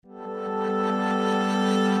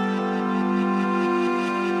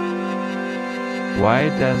Why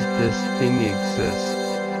does this thing exist?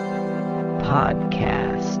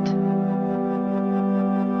 Podcast.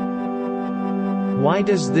 Why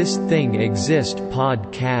does this thing exist?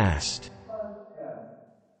 Podcast.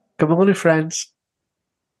 Good morning, friends.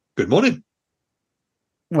 Good morning.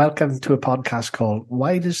 Welcome to a podcast called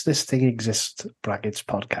Why Does This Thing Exist? Brackets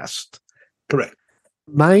podcast. Correct.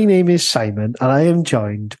 My name is Simon, and I am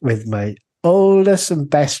joined with my oldest and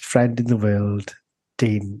best friend in the world,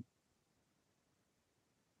 Dean.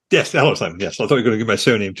 Yes, hello, Simon. Yes, I thought you were going to give my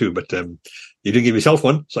surname too, but you didn't give yourself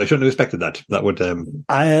one, so I shouldn't have expected that. That would.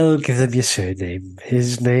 I'll give him your surname.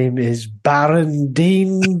 His name is Baron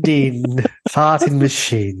Dean Farting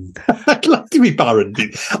Machine. I'd like to be Baron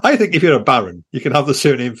Dean. I think if you're a Baron, you can have the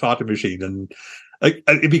surname Farting Machine, and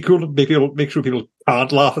it'd be cool to make sure people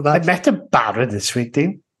can't laugh at that. I met a Baron this week,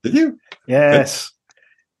 Dean. Did you? Yes.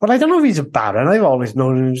 Well, I don't know if he's a Baron. I've always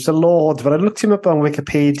known him as a Lord, but I looked him up on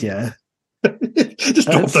Wikipedia. Just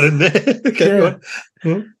drop that in there. Okay, yeah. go on.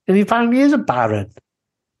 Hmm? And he apparently is a Baron.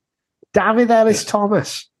 David Ellis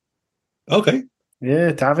Thomas. Okay.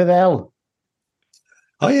 Yeah, David L.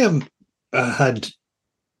 I had.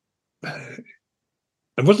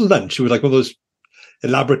 It wasn't lunch. It was like one of those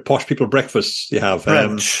elaborate posh people breakfasts you have.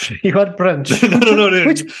 Brunch. You had brunch. No.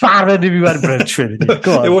 Which Baron have you had brunch with?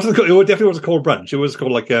 Go on. It wasn't. It definitely wasn't called brunch. It was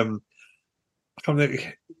called like I can't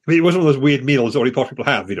think. I mean, it was one of those weird meals only posh people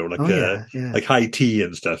have, like like high tea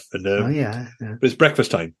and stuff. And but it's breakfast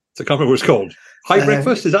time, so I can't remember what it's called. High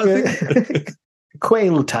breakfast, is that a thing?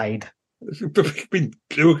 Quail tide.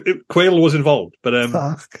 Quail was involved, but I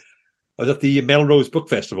Fuck. was at the Melrose Book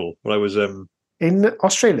Festival when I was In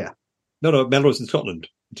Australia. no Melrose in Scotland.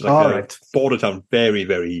 It's like right. Border town, very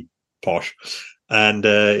very posh, and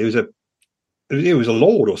it was a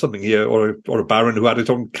lord or something here, or a baron who had his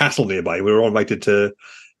own castle nearby. We were all invited to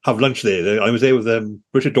have lunch there. I was there with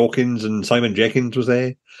Richard Dawkins, and Simon Jenkins was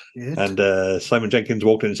there. Good. And Simon Jenkins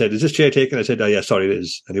walked in and said, "Is this chair taken?" I said, "Oh, yeah, sorry, it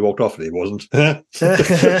is." And he walked off, and it wasn't. Put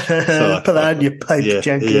that in your pipe,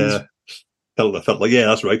 Jenkins. Yeah. Felt like, yeah,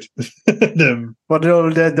 that's right. And, What did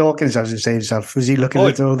old Dawkins have to say himself? Was he looking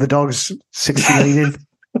at all the dogs 69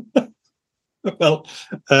 in? well,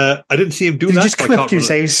 I didn't see him do Did that. he just come up to you and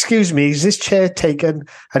say, "Excuse me, is this chair taken?"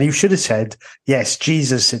 And you should have said, "Yes,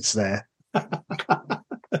 Jesus sits there."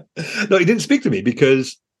 No, he didn't speak to me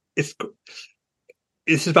because this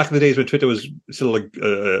is back in the days when Twitter was still like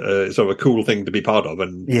sort of a cool thing to be part of,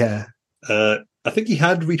 and Yeah. I think he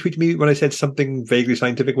had retweeted me when I said something vaguely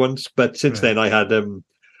scientific once, but since then I had done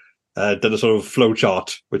a sort of flow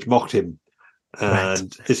chart which mocked him,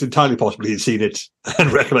 and it's entirely possible he'd seen it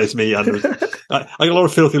and recognised me. And I got a lot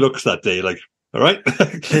of filthy looks that day. Like, all right,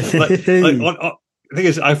 the thing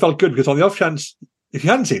is, I felt good because on the off chance if you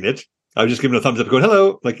hadn't seen it, I was just giving a thumbs up, going,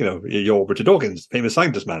 "Hello," like, you're Richard Dawkins, famous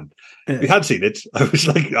scientist man. If you had seen it, I was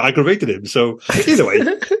like, aggravated him. So either way,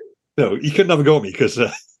 he couldn't have a go at me because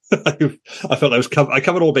I felt I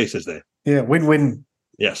covered all bases there. Yeah, win-win.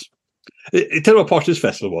 Yes. Tell you what posh this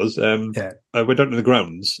festival was. I went out to the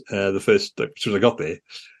grounds the first as soon as I got there,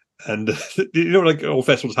 and like all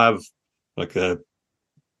festivals have like a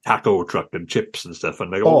taco truck and chips and stuff, and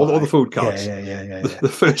like all the food carts. Yeah. The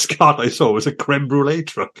first cart I saw was a creme brulee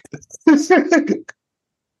truck.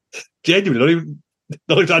 Genuinely,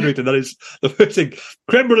 not exaggerating. That is the first thing.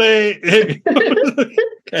 Creme brulee.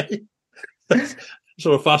 Okay. That's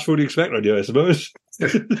sort of fast food you expect on you, I suppose.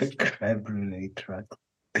 Creme brulee truck.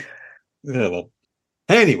 Yeah, well.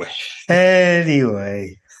 Anyway. What are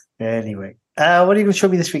you going to show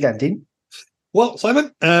me this weekend, Dean? Well,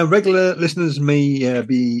 Simon, regular listeners may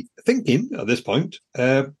be thinking at this point,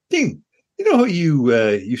 Dean, you know how you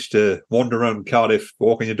used to wander around Cardiff,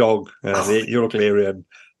 walking your dog, your local area, and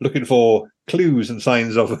looking for clues and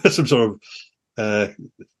signs of some sort of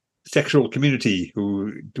sexual community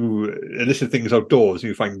who do illicit things outdoors, and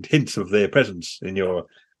you find hints of their presence in your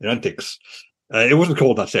antics. It wasn't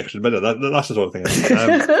called that section, but that's the sort of thing.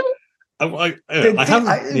 I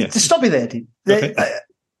haven't. Stop me there, Dean. Okay.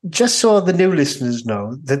 Just so the new listeners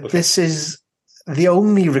know that this is the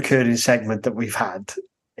only recurring segment that we've had.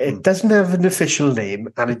 It doesn't have an official name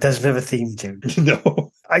and it doesn't have a theme tune.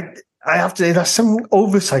 No. I have to say that's some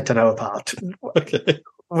oversight on our part. Okay.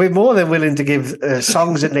 We're more than willing to give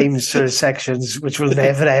songs and names for sections which will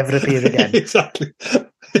never, ever appear again. Exactly.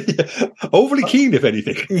 Yeah. Overly keen, if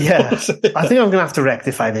anything. Yeah. I think I'm going to have to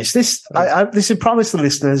rectify this. This is promise the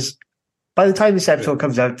listeners. By the time this episode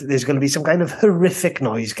comes out, there's going to be some kind of horrific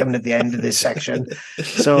noise coming at the end of this section.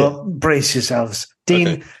 So brace yourselves.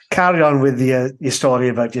 Dean, carry on with your story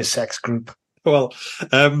about your sex group. Well,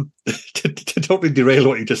 to totally derail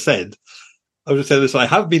what you just said, I was just saying this. I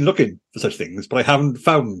have been looking for such things, but I haven't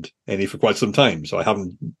found any for quite some time. So I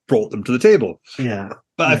haven't brought them to the table. Yeah.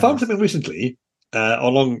 But I found something recently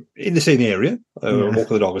along in the same area, walking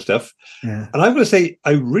the dog and stuff. Yeah. And I'm going to say,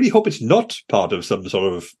 I really hope it's not part of some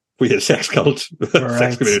sort of weird sex cult,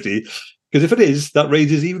 sex community. Because if it is, that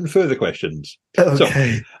raises even further questions. Okay. So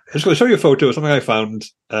I'm just going to show you a photo of something I found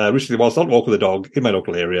recently whilst out walking the dog in my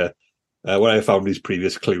local area, where I found these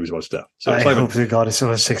previous clues about stuff. So I hope to God it's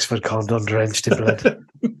not a 6-foot condom drenched in blood.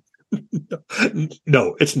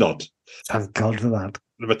 No, it's not. Thank God for that.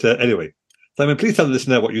 But anyway, Simon, please tell the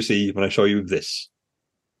listener what you see when I show you this.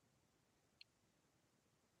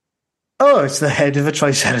 Oh, it's the head of a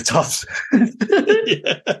triceratops.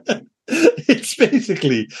 Yeah. It's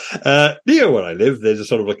basically near where I live. There's a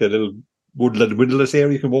sort of like a little woodland windowless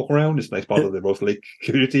area you can walk around. It's a nice part of the Roth Lake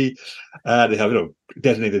community. They have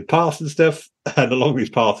designated paths and stuff, and along these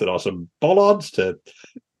paths there are some bollards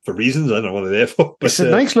for reasons I don't know what they're there for. But, it's a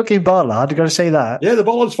nice looking bollard. You got to say that. Yeah, the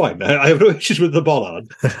bollard's fine. I have no issues with the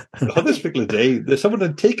bollard. But on this particular day, someone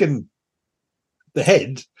had taken the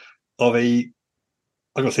head of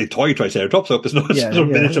I'm going to say toy triceratops. I hope there's not a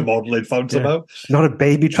miniature model they'd found somehow. Not a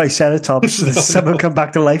baby triceratops. Someone come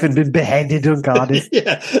back to life and been beheaded and guarded.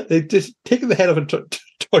 Yeah, they'd just taken the head of a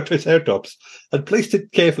toy triceratops and placed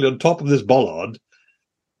it carefully on top of this bollard.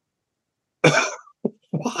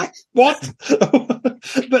 Why? What?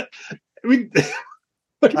 But, I mean...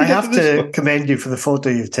 I have to commend you for the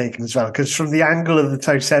photo you've taken as well, because from the angle of the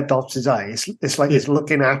Triceratops' eye, it's like it's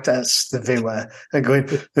looking at us, the viewer, and going,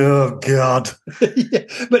 "Oh God!" Yeah,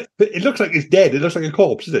 but it looks like it's dead. It looks like a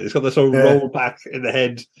corpse, isn't it? It's got this sort of roll back in the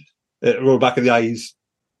head, roll back in the eyes.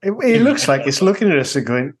 It looks like it's looking at us and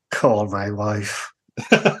going, "Call my wife."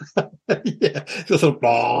 Yeah, it's a sort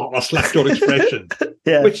of a slack-jawed expression.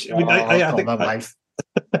 Yeah, which I mean, I think my wife.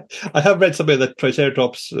 I have read somewhere that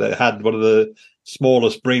Triceratops had one of the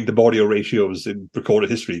smallest brain-to-body ratios in recorded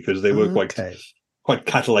history because they were quite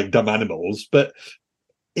cattle-like dumb animals. But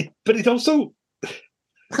it also...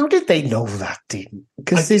 How did they know that, Dean?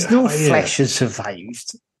 Because there's no flesh has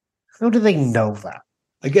survived. How do they know that?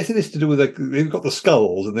 I guess it is to do with, they've got the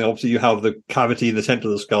skulls, and then obviously you have the cavity in the centre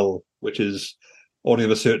of the skull, which is only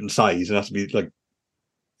of a certain size, and has to be,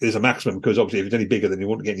 there's a maximum, because obviously if it's any bigger, then you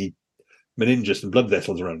won't get any meninges and blood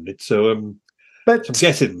vessels around it. So, but I'm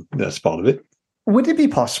guessing that's part of it. Would it be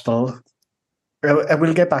possible? And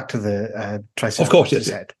we'll get back to the Triceratops. Of course, yes.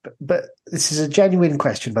 But this is a genuine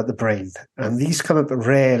question about the brain, and these come up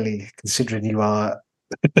rarely, considering you are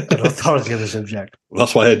an authority on the subject. Well,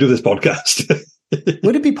 that's why I do this podcast.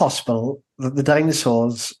 Would it be possible that the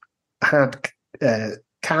dinosaurs had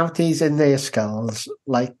cavities in their skulls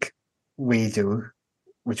like we do,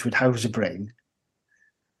 which would house a brain?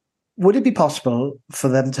 Would it be possible for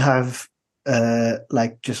them to have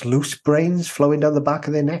just loose brains flowing down the back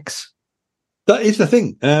of their necks? That is the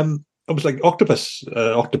thing. Almost like octopus,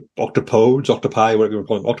 octopodes, octopi, whatever you want to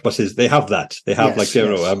call them, octopuses, they have that. They have it's sort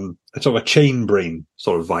of a chain brain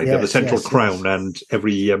sort of vibe. They have the central crown, and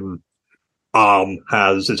every arm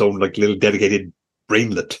has its own little dedicated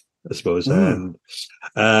brainlet, I suppose. And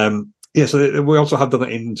so we also have done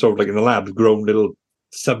that in sort of in the lab, grown little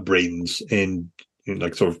sub-brains in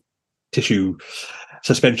sort of tissue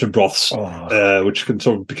suspension broths, which can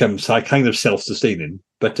sort of become kind of self-sustaining.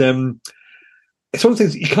 But it's one of the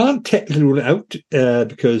things you can't technically rule it out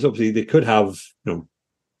because obviously they could have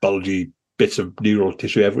bulgy bits of neural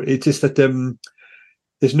tissue. It's just that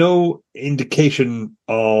there's no indication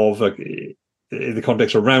of in the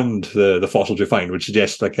context around the fossils we find, which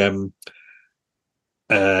suggests anything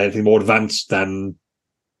more advanced than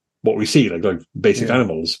what we see, like basic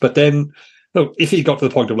animals. But then, if you got to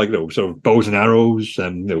the point of sort of bows and arrows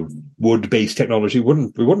and wood-based technology, we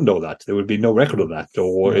wouldn't know that. There would be no record of that.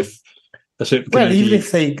 Or if a certain even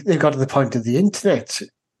if they got to the point of the internet,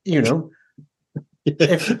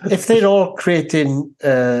 if they're all creating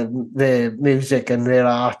their music and their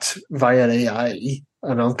art via AI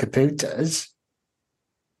and on computers,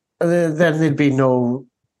 then there'd be no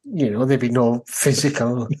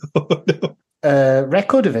physical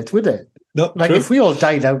record of it, would it? No, if we all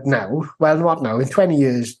died out now, well, what now? In 20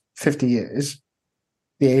 years, 50 years,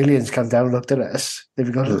 the aliens come down and looked at us. They'd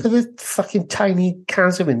be going, look at the fucking tiny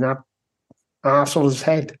chasm in that arsehole's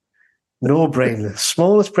head. No brain. The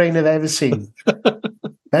smallest brain I've ever seen.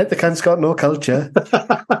 The cunt's got no culture.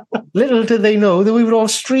 Little did they know that we were all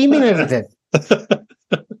streaming everything. That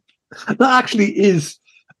actually is...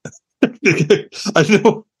 I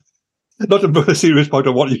know... Not to put a serious point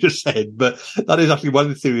on what you just said, but that is actually one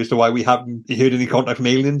of the theories as to why we haven't heard any contact from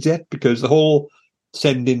aliens yet, because the whole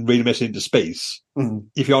sending radio message into space,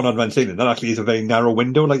 if you're on advanced alien, that actually is a very narrow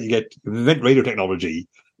window. Like you invent radio technology,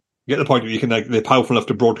 you get to the point where you can they're powerful enough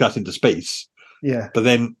to broadcast into space. Yeah. But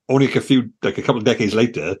then only a couple of decades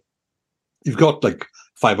later, you've got like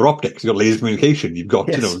fiber optics, you've got laser communication, you've got,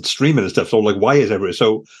 streaming and stuff. So like wires everywhere.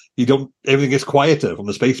 So everything gets quieter from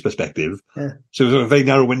the space perspective. Yeah. So there's a very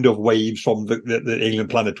narrow window of waves from the alien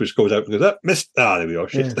planet, which goes out and goes, missed. There we go.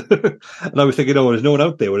 Shit. Yeah. And I was thinking, there's no one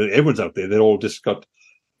out there. Well, everyone's out there. They're all just got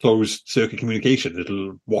closed circuit communication,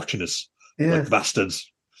 little watching us like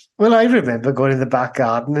bastards. Well, I remember going in the back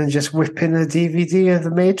garden and just whipping a DVD of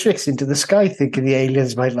The Matrix into the sky, thinking the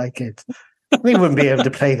aliens might like it. They wouldn't be able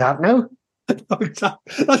to play that now. No,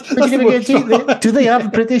 exactly. Do they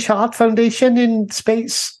have British Heart Foundation in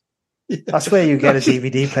space? Yeah. That's where you get a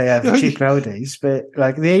DVD player for cheap nowadays. But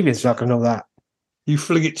like the aliens not going to know that. You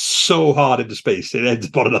fling it so hard into space, it ends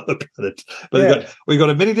up on another planet. But we've got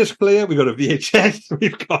a mini disc player, we've got a VHS,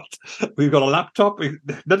 we've got a laptop.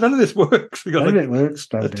 None of this works. We've got a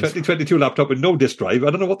 2022 laptop with no disc drive. I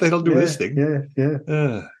don't know what the hell to do with this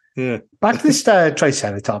thing. Yeah. Back to this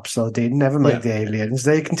Triceratops, though, Dean. Never mind the aliens;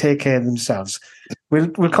 they can take care of themselves.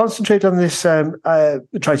 We'll concentrate on this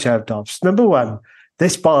Triceratops. Number one,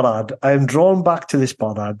 this bollard. I am drawn back to this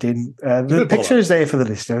bollard, Dean. The picture is there for the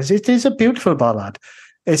listeners. It is a beautiful bollard.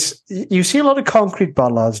 You see a lot of concrete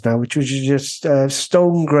bollards now, which was just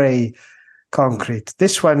stone grey concrete.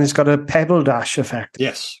 This one has got a pebble dash effect.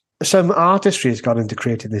 Yes, some artistry has gone into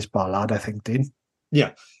creating this bollard, I think, Dean.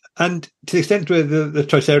 Yeah. And to the extent where the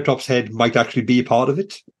Triceratops head might actually be a part of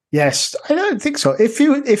it? Yes, I don't think so. If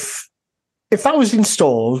that was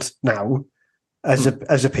installed now as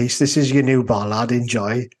a piece, this is your new bollard,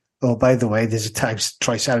 enjoy. Oh, by the way, there's a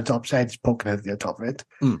Triceratops head poking out the top of it.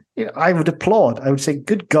 I would applaud. I would say,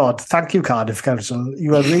 good God, thank you, Cardiff Council.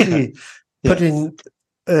 You are really putting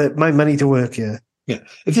my money to work here. Yeah,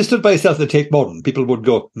 if you stood by yourself at the Tate Modern, people would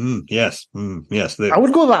go, yes. I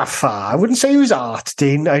wouldn't go that far. I wouldn't say it was art,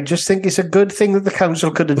 Dean. I just think it's a good thing that the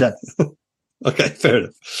council could have done. Okay, fair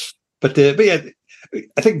enough. But yeah,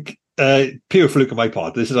 I think pure fluke on my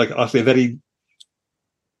part. This is like actually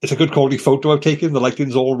it's a good quality photo I've taken. The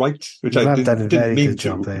lighting's all right, which I didn't mean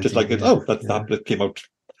to. There, just like that came out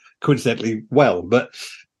coincidentally well. But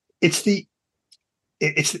it's the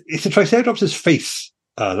Triceratops' face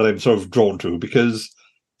that I'm sort of drawn to, because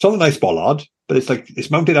it's on a nice bollard, but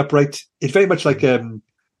it's mounted upright. It's very much like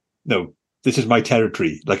this is my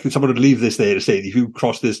territory. Like someone would leave this there to say, if you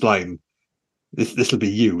cross this line, this will be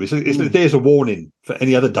you. There's a warning for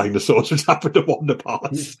any other dinosaurs which happen to wander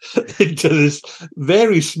past into this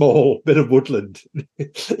very small bit of woodland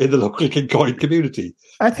in the local Kincoid community.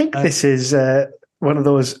 I think this is one of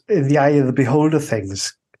those in the eye of the beholder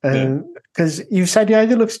things. Because you said it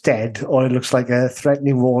either looks dead or it looks like a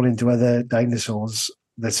threatening warning to other dinosaurs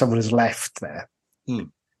that someone has left there.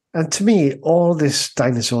 And to me, all this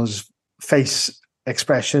dinosaur's face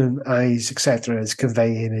expression, eyes, etc., is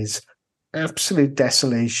conveying is absolute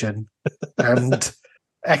desolation and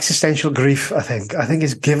existential grief. I think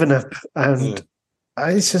it's given up, and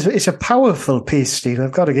it's a powerful piece, Steve.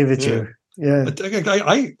 I've got to give it to you. Yeah,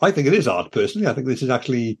 I think it is art. Personally, I think this is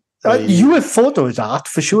actually. You have photos art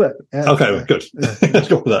for sure. Yeah. Okay, good. Let's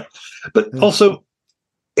go with that. But also,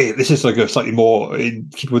 this is like a slightly more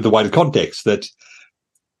in keeping with the wider context, that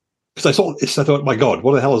because I saw this, I thought, my God,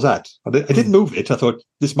 what the hell is that? I didn't move it. I thought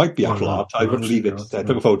this might be actual art. I wouldn't leave it. I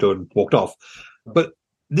took a photo and walked off. But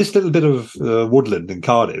this little bit of woodland in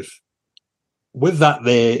Cardiff, with that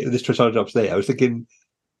there, this Triceratops there, I was thinking,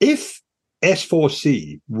 if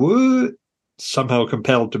S4C were somehow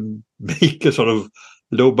compelled to make a sort of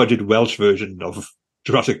low-budget Welsh version of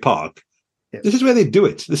Jurassic Park, this is where they do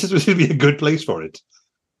it. This would be a good place for it.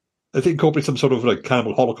 I think incorporate some sort of like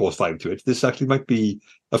cannibal Holocaust vibe to it. This actually might be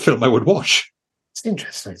a film I would watch. It's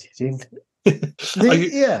interesting, Eugene.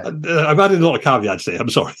 I'm adding a lot of caveats there. I'm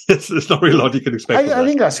sorry. It's not really a lot you can expect. I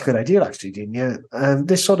think that's a good idea, actually, Dean. Yeah,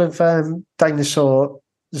 this sort of dinosaur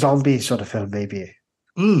zombie sort of film, maybe.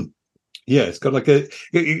 Yeah, it's got like a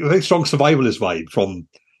very strong survivalist vibe from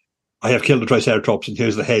I have killed a Triceratops and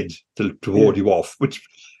here's the head to ward you off, which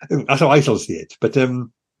that's how I still see it. But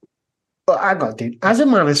well, hang on, Dean. As a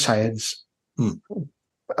man of science,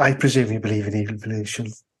 I presume you believe in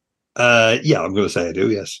evolution. Yeah, I'm going to say I do.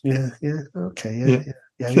 Yes. Yeah. Okay.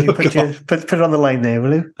 Yeah. You put it on the line there,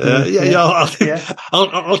 will you? I'll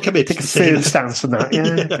commit. Take a firm stance on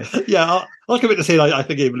that. Yeah. I'll commit to saying I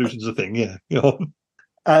think evolution's a thing. Yeah.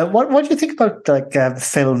 What do you think about like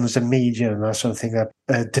films and media and that sort of thing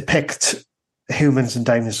that depict humans and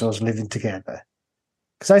dinosaurs living together?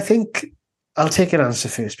 Because I think I'll take an answer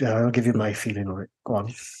first, but I'll give you my feeling on it. Go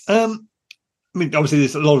on. I mean, obviously,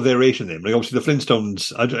 there's a lot of variation in them. Like, obviously, the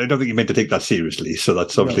Flintstones, I don't think you're meant to take that seriously, so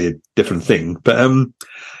that's obviously a different thing. But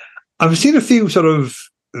I've seen a few sort of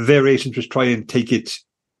variations which try and take it,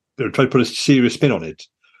 or try to put a serious spin on it.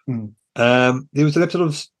 There was an episode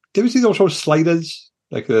of, did you see those sort of sliders?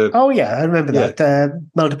 Like oh, yeah, I remember that.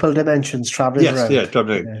 Multiple dimensions traveling around. Yes,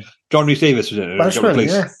 traveling. Yeah. John Rhys Davis was in it. Welshman,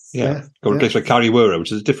 Got a place like Carrie Wurra,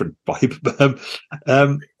 which is a different vibe. But,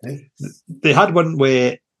 they had one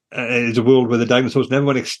where it's a world where the dinosaurs never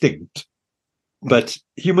went extinct, but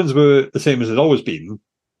humans were the same as they'd always been.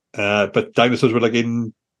 But dinosaurs were like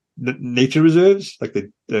in nature reserves, like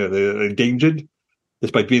they're endangered,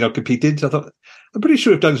 despite being outcompeted. I thought, I'm pretty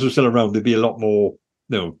sure if dinosaurs were still around, there'd be a lot more.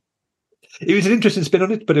 It was an interesting spin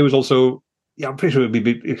on it, but it was also, I'm pretty sure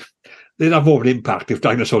they'd have more of an impact if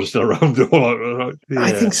dinosaurs are still around.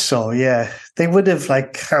 I think so. Yeah, they would have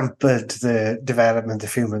hampered the development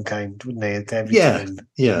of humankind, wouldn't they? At every time.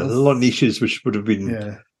 A lot of niches which would have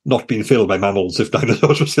been not been filled by mammals if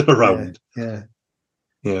dinosaurs were still around. Yeah.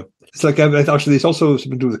 It's like actually, it's also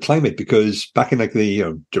something to do with the climate, because back in like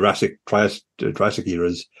the Jurassic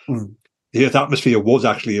eras, the Earth's atmosphere was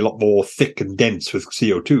actually a lot more thick and dense with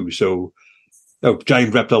CO2. So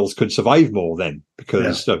giant reptiles could survive more then,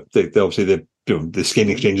 because they obviously the skin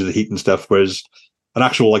exchanges the heat and stuff, whereas an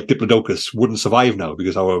actual like Diplodocus wouldn't survive now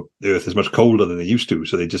because our Earth is much colder than they used to.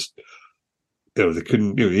 So they just they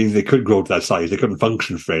couldn't they could grow to that size, they couldn't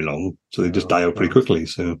function for very long, so they just die out pretty quickly.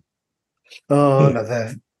 So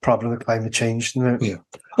another problem with climate change, isn't it? Yeah.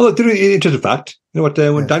 Although, interesting fact, you know what?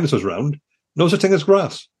 When dinosaurs were around, no such thing as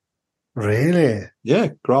grass. Really? Yeah,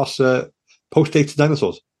 grass postdates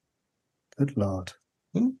dinosaurs. Good Lord.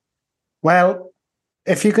 Well,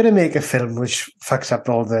 if you're going to make a film which fucks up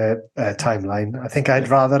all the timeline, I think I'd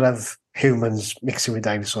rather have humans mixing with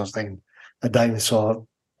dinosaurs than a dinosaur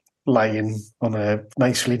lying on a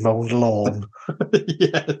nicely mown lawn.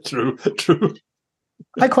 Yeah, true.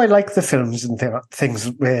 I quite like the films and things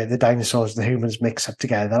where the dinosaurs and the humans mix up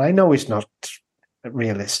together. I know it's not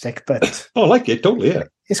realistic, but I like it totally. Yeah,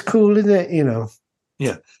 it's cool, isn't it?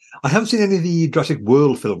 Yeah, I haven't seen any of the Jurassic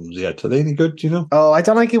World films yet. Are they any good? Do you know? Oh, I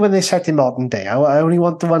don't like it when they're set in modern day. I only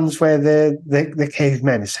want the ones where the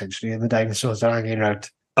cavemen essentially and the dinosaurs are hanging around.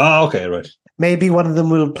 Oh, okay, right. Maybe one of them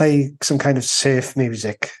will play some kind of surf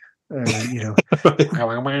music. And all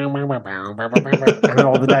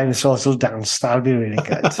the dinosaurs will dance. That'll be really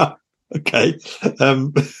good. Okay.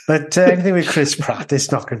 But anything with Chris Pratt,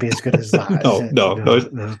 it's not going to be as good as that. No.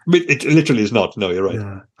 I mean, it literally is not. No, you're right.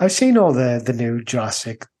 No. I've seen all the new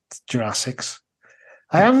Jurassics.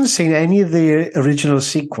 I haven't seen any of the original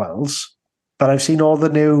sequels, but I've seen all the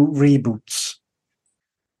new reboots.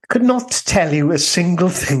 I could not tell you a single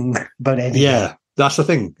thing about anything. Yeah, that's the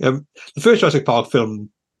thing. The first Jurassic Park film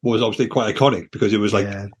was obviously quite iconic because it was like,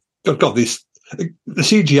 God, the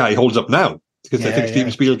CGI holds up now because I think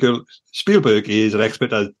Steven Spielberg is an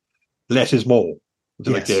expert at less is more.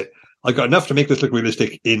 So I got enough to make this look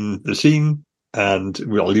realistic in the scene, and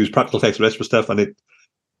we'll use practical effects and the rest of the stuff, and it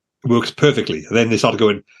works perfectly. And then they started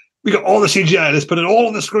going, we got all the CGI, let's put it all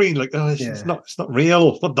on the screen. Like, it's not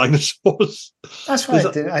real, it's not dinosaurs. That's why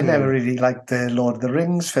I never really liked the Lord of the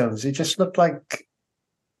Rings films. It just looked like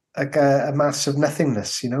a mass of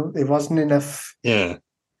nothingness, There wasn't enough. Yeah.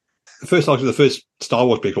 The first Star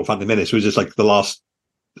Wars prequel, Phantom Menace, was just like the last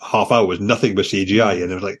half hour was nothing but CGI,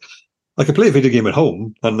 and it was like I could play a video game at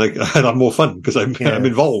home and like I'd have more fun because I'm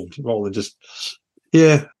involved rather than just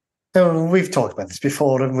we've talked about this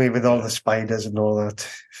before, haven't we, with all the spiders and all that.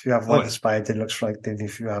 If you have one spider, it looks frightening.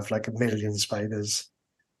 If you have like a million spiders,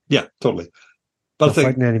 yeah, totally. But not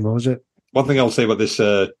frightening anymore, is it? One thing I'll say about this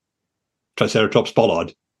Triceratops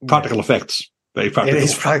bollard. Practical effects. Very practical. It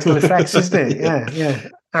is practical effects, isn't it? Yeah.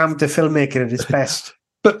 Amateur filmmaking at its best.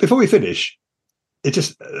 But before we finish, I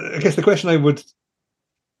guess the question I would...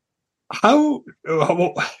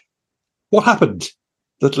 What happened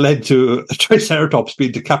that led to a Triceratops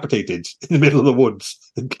being decapitated in the middle of the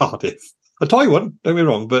woods in Cardiff? A toy one, don't get me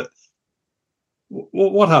wrong, but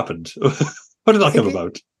what happened? How did that come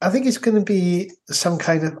about? I think it's going to be some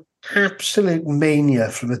kind of absolute mania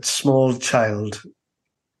from a small child.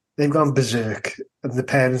 They've gone berserk, and the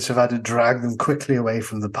parents have had to drag them quickly away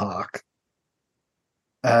from the park.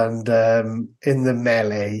 And in the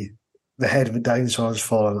melee, the head of a dinosaur has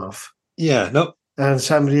fallen off. Yeah, no. And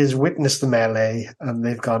somebody has witnessed the melee, and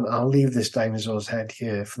they've gone, I'll leave this dinosaur's head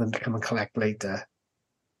here for them to come and collect later.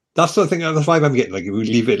 That's the thing, that's the vibe I'm getting. Like, we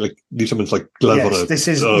leave someone's like glove on a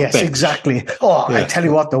bench. Exactly. I tell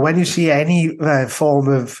you what, though, when you see any form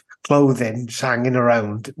of clothing hanging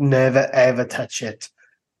around, never ever touch it.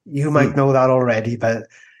 You might know that already, but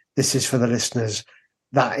this is for the listeners.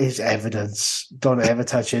 that is evidence. Don't ever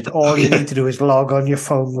touch it. All you need to do is log on your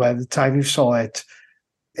phone where the time you saw it.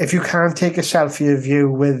 If you can't take a selfie of you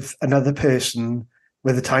with another person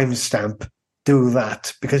with a timestamp, do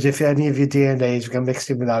that. Because if any of your DNA is mixed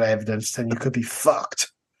in with that evidence, then you could be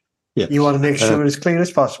fucked. Yeah. You want to make sure it's clear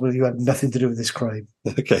as possible you had nothing to do with this crime.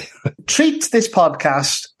 Okay. Treat this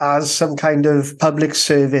podcast as some kind of public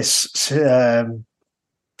service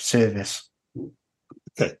service.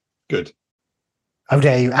 Okay, good. How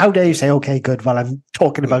dare you? How dare you say, okay, good, while I'm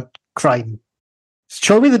talking about crime?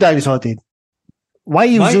 Show me the dinosaur, Dean. Why are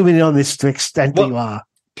you zooming in on this to the extent that you are?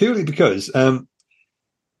 Purely because the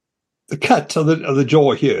cut of the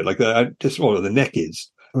jaw here, like the neck is,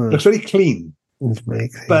 looks very clean.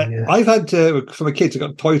 But I've had, for my kids, I've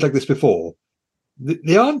got toys like this before.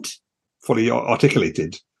 They aren't fully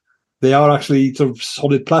articulated. They are actually sort of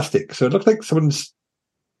solid plastic. So it looks like someone's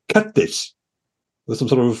cut this with some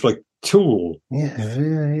sort of like tool.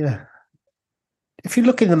 Yeah. If you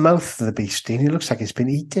look in the mouth of the beast, Dean, it looks like it's been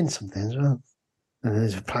eating something as well. And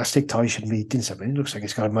there's a plastic toy should be eating something. It looks like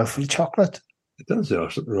it's got a mouthful of chocolate. It does,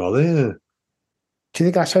 rather, yeah. Do you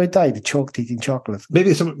think that's how it died? It choked eating chocolate.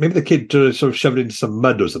 Maybe the kid sort of shoved it into some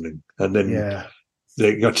mud or something, and then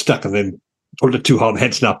they got stuck, and then pulled it too hard,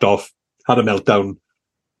 head snapped off, had a meltdown,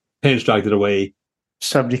 parents dragged it away.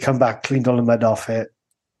 Somebody come back, cleaned all the mud off it,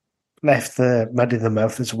 left the mud in the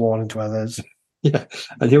mouth as a warning to others. Yeah,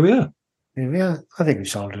 and here we are. I think we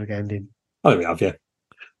solved it again, Dean. I think we have, yeah.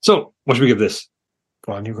 So, what should we give this?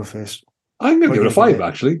 Go on, you go first. I'm going to give it a 5,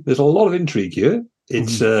 actually. There's a lot of intrigue here.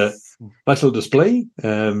 It's a nice little display.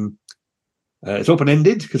 It's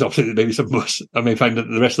open-ended, because obviously maybe some of us, I may find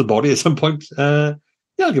the rest of the body at some point. I'll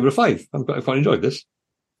give it a 5. I quite enjoyed this.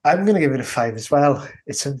 I'm going to give it a 5 as well.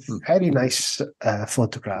 It's a very nice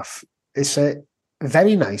photograph. It's a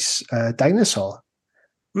very nice dinosaur.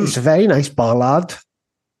 It's a very nice bollard.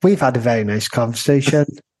 We've had a very nice conversation.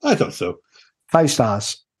 I thought so. 5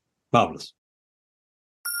 stars. Marvellous.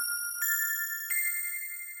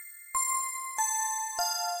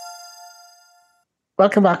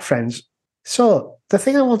 Welcome back, friends. So, the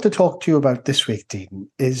thing I want to talk to you about this week, Dean,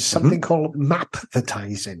 is something called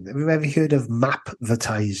map-vertising. Have you ever heard of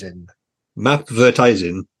map-vertising?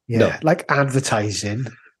 Map-vertising? Yeah, no. Like advertising.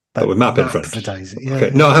 But with map in front. Yeah. Okay.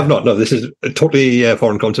 No, I have not. No, this is a totally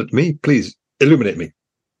foreign concept to me. Please, illuminate me.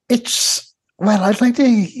 I'd like to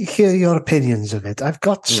hear your opinions of it. I've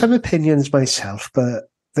got some opinions myself, but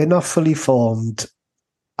they're not fully formed.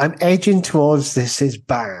 I'm edging towards this is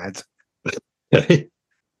bad. Okay.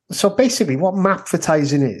 So basically what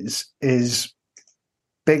map-vertising is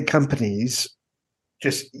big companies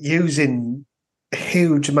just using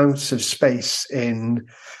huge amounts of space in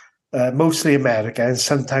mostly America and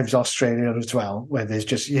sometimes Australia as well, where there's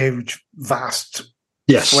just huge, vast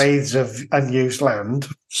swathes of unused land.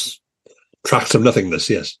 Tracts of nothingness,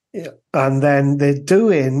 yes. Yeah. And then they're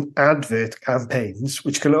doing advert campaigns,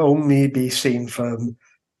 which can only be seen from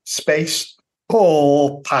space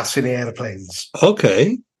or passing airplanes.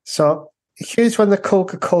 Okay. So here's one that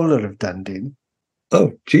Coca-Cola have done, Dean.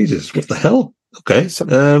 Oh, Jesus, what the hell? Okay. So,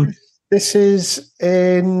 this is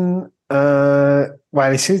in,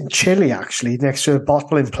 it's in Chile, actually, next to a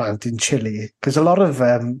bottling plant in Chile, because a lot of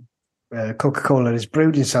Coca-Cola is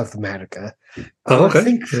brewed in South America. Oh, okay. I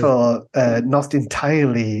think for not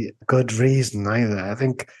entirely good reason either. I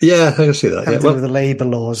think. Yeah, I can see that. Something with the labour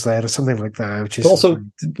laws there or something like that. Which is also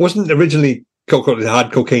wasn't originally Coca-Cola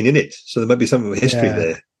had cocaine in it, so there might be some history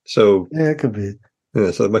there. So yeah, it could be.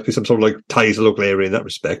 Yeah, so there might be some sort of like ties to the local area in that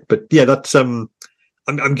respect. But yeah, that's I'm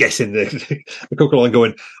guessing the Coca-Cola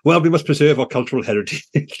going, well, we must preserve our cultural heritage.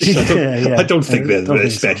 I don't think they're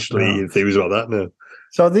especially enthused about that. No.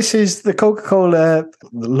 So this is the Coca-Cola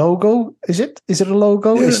logo, is it? Is it a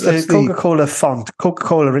logo? Yeah, it's the Coca-Cola font.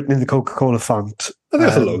 Coca-Cola written in the Coca-Cola font. I think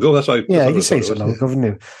that's a logo. That's right. Yeah, you can say it's a logo, haven't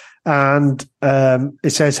you? And it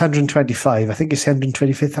says 125. I think it's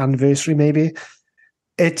 125th anniversary, maybe.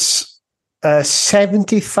 It's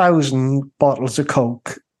 70,000 bottles of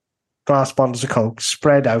Coke, glass bottles of Coke,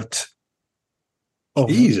 spread out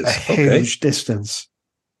over a huge distance.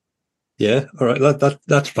 Yeah, all right.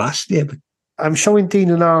 That's vast, yeah, but I'm showing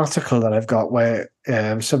Dean an article that I've got where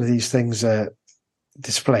some of these things are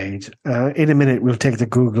displayed. In a minute, we'll take the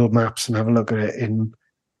Google Maps and have a look at it in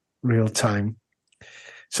real time.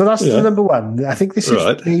 So that's the number one. I think this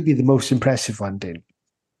is maybe the most impressive one, Dean.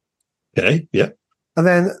 Okay, yeah. And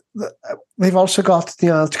then they've also got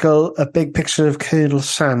the article, a big picture of Colonel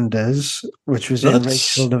Sanders, which was in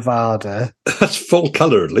Rachel, Nevada. That's full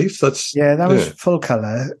colour, at least. That was full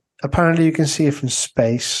colour. Apparently, you can see it from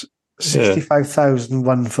space. 65,000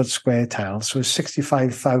 1 foot square tiles, so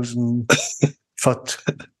 65,000 foot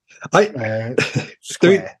I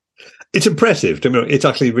square. It's impressive. I mean, it's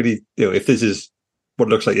actually really, if this is what it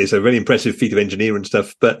looks like, it's a really impressive feat of engineering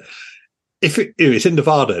stuff. But if it's in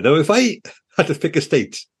Nevada, now if I had to pick a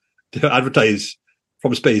state to advertise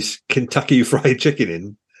from space Kentucky Fried Chicken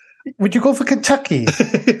in, would you go for Kentucky?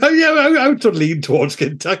 I would sort of lean towards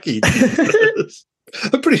Kentucky.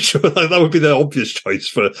 I'm pretty sure that would be the obvious choice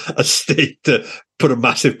for a state to put a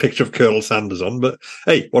massive picture of Colonel Sanders on. But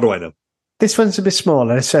hey, what do I know? This one's a bit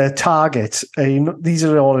smaller. It's a Target. These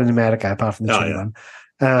are all in America, apart from the Chile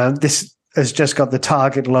one. This has just got the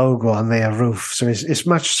Target logo on their roof, so it's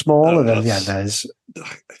much smaller than the others.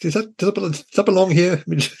 Does that belong here?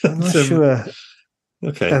 I'm not sure.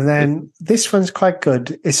 Okay. And then this one's quite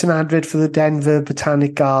good. It's an advert for the Denver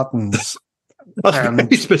Botanic Gardens. That's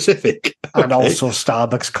very specific. And also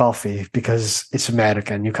Starbucks coffee, because it's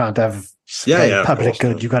American. You can't have public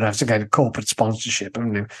good. You've got to have some kind of corporate sponsorship,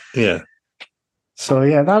 haven't you? Yeah. So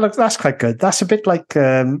yeah, that's quite good. That's a bit like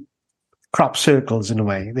crop circles in a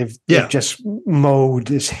way. They've just mowed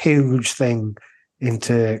this huge thing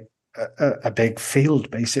into a big field,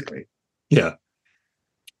 basically. Yeah.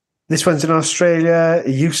 This one's in Australia.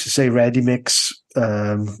 It used to say Ready Mix.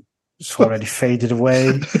 It's already faded away.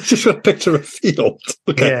 It's just a picture of a field.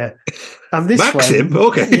 Okay. Yeah. And this Maxim? one,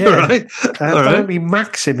 okay. All right. Apparently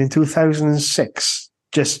Maxim in 2006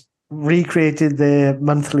 just recreated their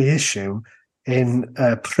monthly issue in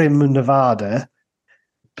Prim, Nevada.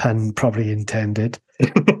 Pun probably intended.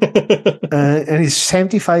 And it's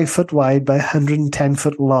 75 foot wide by 110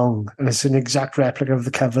 foot long. And it's an exact replica of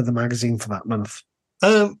the cover of the magazine for that month.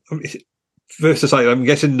 Versus, I'm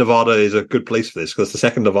guessing Nevada is a good place for this, because the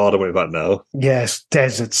second Nevada we're about now. Yes,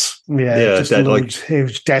 deserts. Yeah, just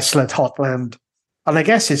huge, desolate hot land. And I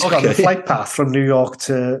guess it's got a flight path from New York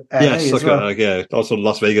to LA as well. Yeah, also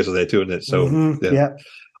Las Vegas are there too, isn't it? So, yeah.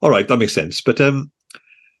 All right, that makes sense. But,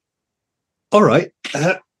 all right.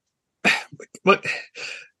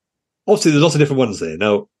 Obviously, there's lots of different ones there.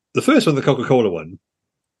 Now, the first one, the Coca-Cola one,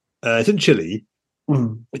 it's in Chile.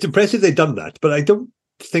 Mm. It's impressive they've done that, but I don't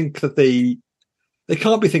think that they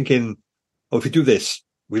can't be thinking, if we do this,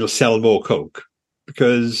 we'll sell more Coke.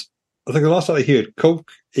 Because I think the last time I heard,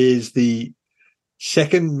 Coke is the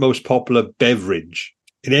second most popular beverage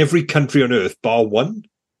in every country on earth, bar one.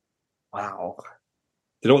 Wow.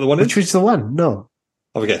 You know what the one is? Which was the one? No.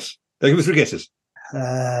 Have a guess. Give me 3 guesses.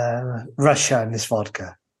 Russia and this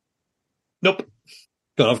vodka. Nope.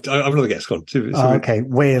 Go on, I have another guess. Go on. Okay,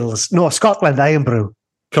 Wales. No, Scotland, Iron Brew.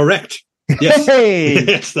 Correct. Yes. Hey!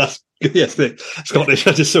 Yes, the Scottish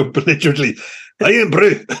are just so belligerently, Iron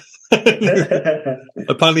Brew.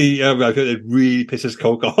 Apparently, I've heard it really pisses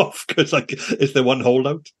Coke off, because it's the one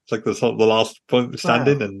holdout. It's like the last point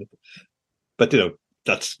standing. Wow. But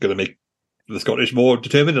that's going to make the Scottish more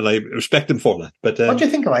determined, and I respect them for that. But what do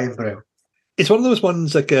you think of Iron Brew? It's one of those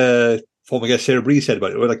ones like former guest Sarah Bree said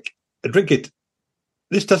about it, where I drink it.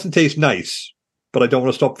 This doesn't taste nice, but I don't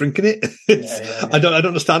want to stop drinking it. I don't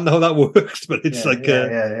understand how that works, but it's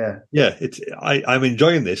I'm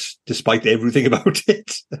enjoying this despite everything about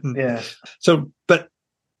it. Yeah. So, but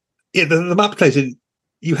the map plays in.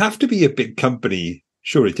 You have to be a big company,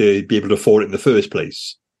 surely, to be able to afford it in the first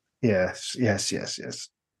place. Yes. I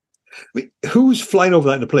mean, who's flying over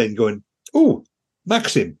that in a plane going, "Oh,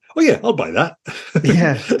 Maxim. Oh yeah, I'll buy that."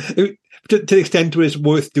 Yeah. to the extent where it's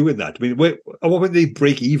worth doing that. I mean, when they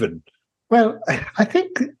break even? Well, I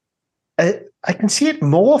think I can see it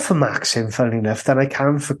more for Maxim, funnily enough, than I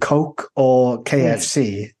can for Coke or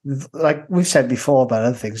KFC. Like we've said before about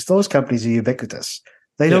other things, those companies are ubiquitous.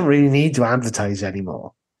 They don't really need to advertise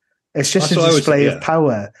anymore. It's just a display of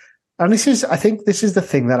power. And I think this is the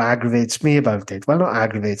thing that aggravates me about it. Well, not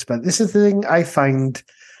aggravates, but this is the thing I find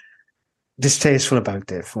distasteful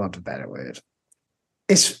about it, for want of a better word.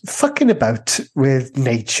 It's fucking about with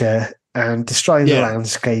nature and destroying the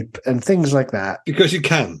landscape and things like that. Because you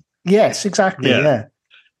can. Yes, exactly. Yeah.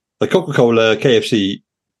 Like Coca-Cola, KFC,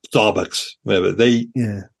 Starbucks, whatever.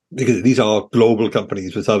 Because these are global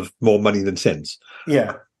companies which have more money than sense.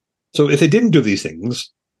 Yeah. So if they didn't do these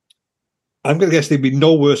things, I'm going to guess they'd be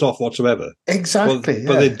no worse off whatsoever. Exactly.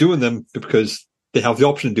 But they're doing them because they have the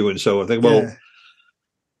option of doing so. I think,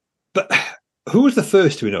 but who was the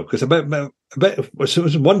first to know? Because as soon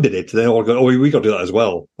as one did it, they all go, "Oh, we got to do that as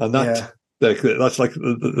well." And that's like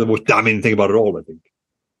the most damning thing about it all, I think.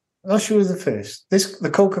 I'm not sure who was the first. The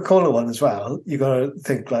Coca-Cola one as well. You got to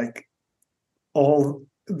think like all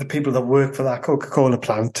the people that work for that Coca-Cola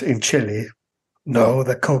plant in Chile know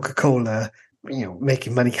that Coca-Cola,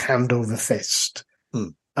 making money hand over fist,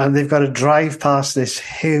 and they've got to drive past this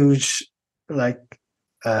huge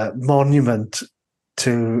monument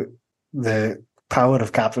to the power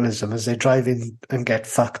of capitalism as they drive in and get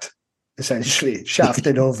fucked, essentially,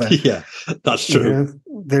 shafted over. Yeah, that's true. You know,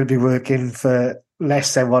 they'll be working for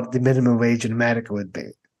less than what the minimum wage in America would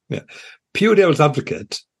be. Yeah. Pure devil's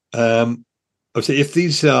advocate, obviously, if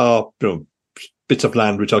these are bits of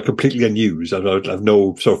land which are completely unused and have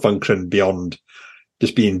no sort of function beyond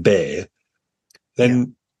just being bare,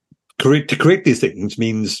 then to create these things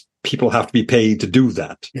means people have to be paid to do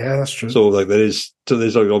that. Yeah, that's true. So there's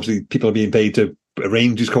obviously people are being paid to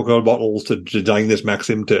arrange these Coca-Cola bottles, to design this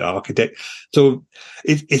Maxim, to architect. So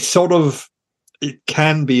it's sort of, it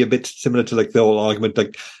can be a bit similar to like the whole argument,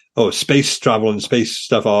 like, oh, space travel and space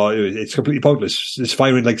stuff it's completely pointless. It's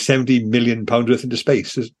firing like £70 million worth into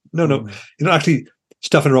space. No, you're not actually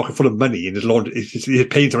stuffing a rocket full of money and you're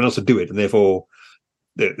paying someone else to do it, and therefore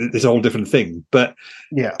it's a whole different thing. But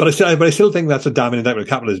I still think that's a damning indictment of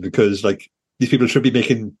capitalism, because like these people should be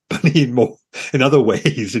making money in other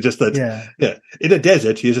ways. It's just that, in a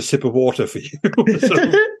desert, here's a sip of water for you. So,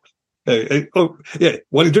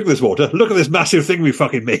 while you drink this water, look at this massive thing we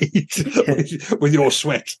fucking made with your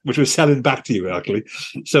sweat, which we're selling back to you, actually.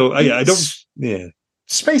 So, I don't.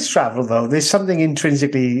 Space travel, though, there's something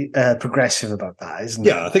intrinsically progressive about that, isn't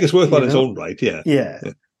there? Yeah, I think it's worthwhile in its own right, Yeah.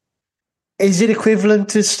 Is it equivalent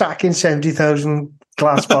to stacking 70,000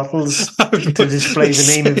 glass bottles to display the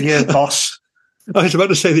name of your boss? I was about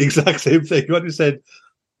to say the exact same thing. When you said,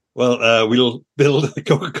 well, we'll build a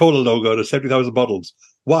Coca-Cola logo to 70,000 bottles.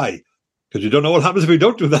 Why? Because you don't know what happens if we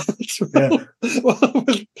don't do that.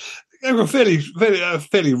 I have a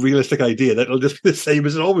fairly realistic idea that it'll just be the same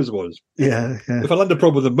as it always was. Yeah. If I land a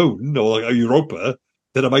probe on the moon or like Europa,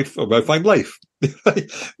 then I might find life.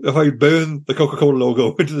 If I burn the Coca-Cola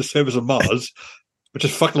logo into the surface of Mars, which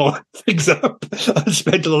just fuck a lot of things up and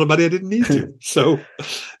spent a lot of money I didn't need to. So,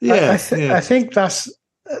 I think that's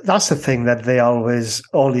the thing that they always,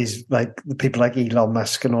 all these, like, the people like Elon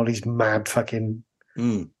Musk and all these mad fucking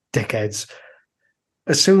dickheads,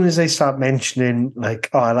 as soon as they start mentioning, like,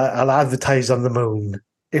 oh, I'll advertise on the moon,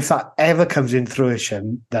 if that ever comes in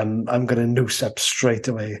fruition, then I'm going to noose up straight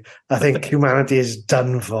away. I think humanity is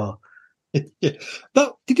done for. Yeah.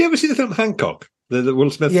 Now, did you ever see the film Hancock? The Will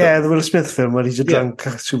Smith film? Yeah, the Will Smith film where he's a drunk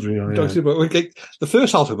superhero. Drunk superhero. Like, the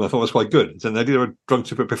first half of it I thought was quite good. And the idea of a drunk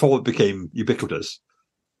superhero, before it became ubiquitous,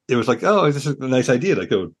 it was like, oh, this is a nice idea.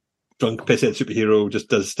 Like, a drunk pisshead superhero just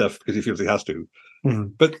does stuff because he feels he has to.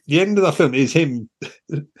 But the end of that film is him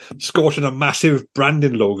scorching a massive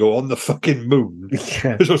branding logo on the fucking moon.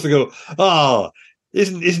 Yeah. You're supposed to go,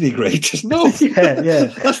 isn't he great? No, that's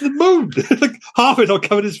the moon. Like, half it all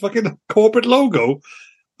covered his fucking corporate logo.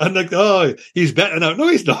 And like, oh, he's better now. No,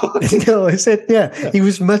 he's not. No, I said, he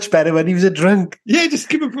was much better when he was a drunk. Yeah, just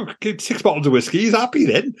give him 6 bottles of whiskey. He's happy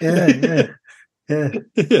then. Yeah.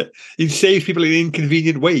 He saves people in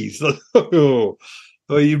inconvenient ways.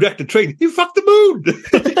 Oh, you wrecked a train. You fucked the moon.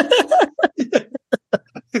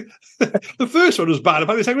 The first one was bad.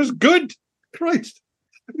 Apparently, the second was good. Christ.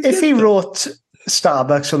 If he wrote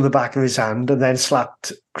Starbucks on the back of his hand and then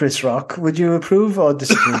slapped Chris Rock, would you approve or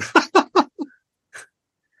disapprove?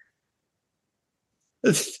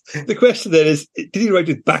 The question then is, did he write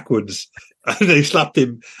it backwards? And they slapped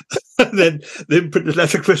him, and then put the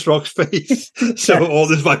letter Chris Rock's face. So all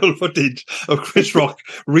this viral footage of Chris Rock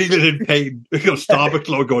reeling in pain, with a Starbucks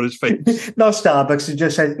logo on his face. Not Starbucks, it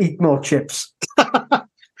just said, eat more chips.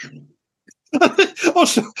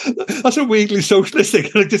 Also, that's a weirdly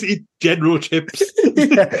socialistic. Like, just eat general chips. You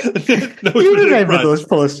remember those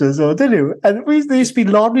posters, though, didn't you? And there used to be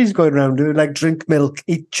lorries going around doing like drink milk,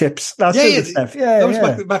 eat chips, that sort of stuff. That was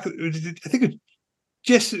back. I think it was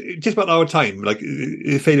just about our time. Like,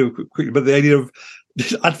 it faded quickly, but the idea of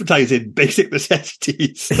just advertising basic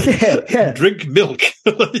necessities, drink milk,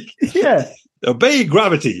 obey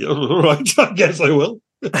gravity. All right, I guess I will.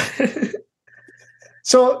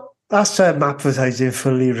 So. That's advertising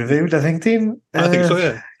fully reviewed, I think, Dean. I think so,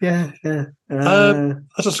 yeah. Yeah.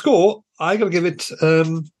 As a score, I got to give it.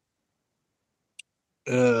 I'll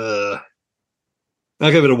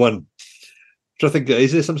give it a 1. So I think,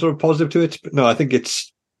 is there some sort of positive to it? No, I think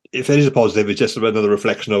if there is a positive, it's just another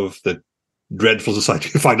reflection of the dreadful society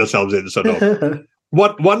we find ourselves in. So no,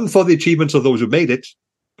 one for the achievements of those who made it,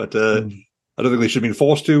 but I don't think they should have been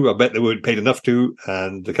forced to. I bet they weren't paid enough to,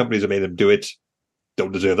 and the companies that made them do it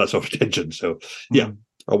don't deserve that sort of attention. So,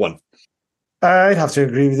 a 1. I'd have to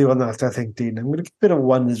agree with you on that, I think, Dean. I'm going to give it a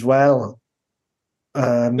 1 as well.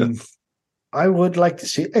 I would like to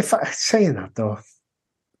see, saying that though,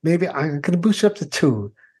 maybe I'm going to boost it up to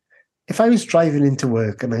 2. If I was driving into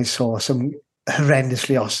work and I saw some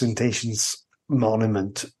horrendously ostentatious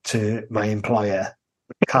monument to my employer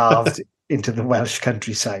carved into the Welsh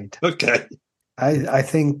countryside, I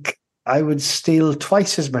think I would steal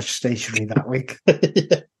twice as much stationery that week.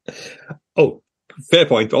 Yeah. Oh, fair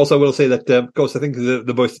point. Also, I will say that, of course, I think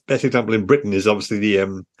the most best example in Britain is obviously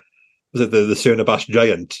the Cernabas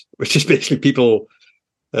giant, which is basically people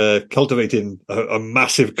cultivating a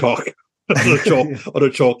massive cock on a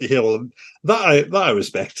chalky hill. And that I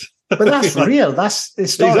respect. But that's real. That's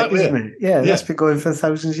historic, Exactly, isn't it? Yeah, that's been going for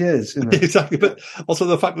thousands of years. Isn't it? Exactly. But also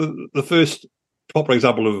the fact that the first proper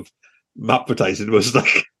example of map advertising was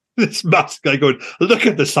like this masked guy going, "Look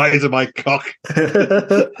at the size of my cock.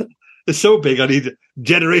 It's so big. I need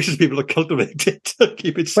generations of people to cultivate it to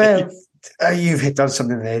keep it safe." Well, you've hit on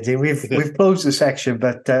something there, Dean. We've closed the section,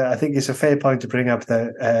 but I think it's a fair point to bring up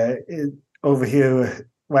that over here,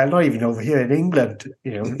 well, not even over here in England,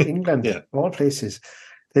 England, of all places,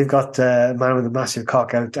 they've got a man with a massive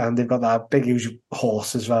cock out, and they've got that big, huge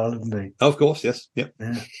horse as well, haven't they? Of course, yes. Yeah.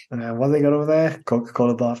 What have they got over there?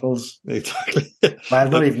 Coca-Cola bottles. Exactly. Well,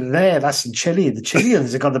 not even there. That's in Chile. The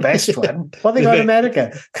Chileans have got the best one. What have they got in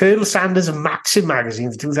America? Colonel Sanders and Maxim magazine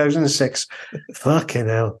for 2006. Fucking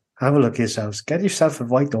hell. Have a look yourselves. Get yourself a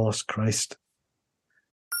white horse, Christ.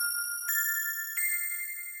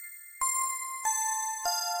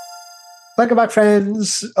 Welcome back,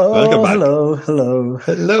 friends. Oh, Welcome back.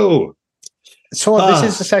 Hello. So this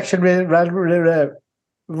is the section,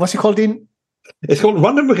 what's it called, Dean? It's called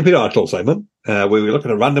Random Wikipedia Article, Simon, where we look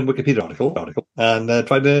at a random Wikipedia article and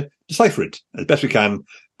try to decipher it as best we can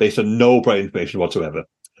based on no prior information whatsoever.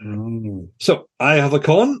 So I have a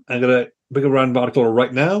con. I'm going to bring a random article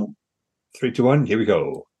right now. 3, 2, 1, here we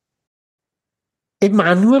go.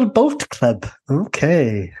 Emmanuel Boat Club.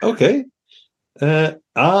 Okay.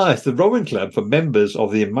 It's the rowing club for members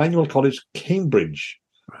of the Emmanuel College, Cambridge.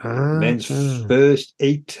 Men's first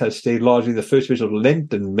 8 has stayed largely the first division of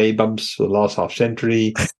Lent and May bumps for the last half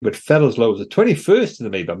century, but fell as low as the 21st in the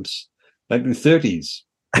May bumps, 1930s.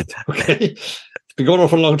 Okay. It's been going on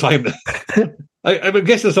for a long time now. I would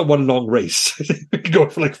guess it's not one long race. It's been going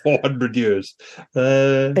for like 400 years.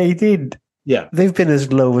 18. Yeah. They've been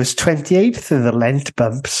as low as 28th in the Lent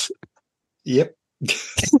bumps. Yep.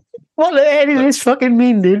 What the hell does this fucking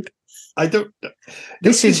mean, dude? I don't.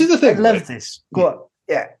 This is the thing. I love right? this. Go on.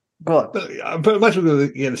 Yeah, go on. But imagine we're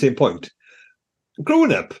getting the same point.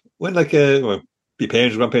 Growing up, when your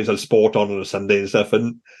parents, grandparents had sport on a Sunday and stuff,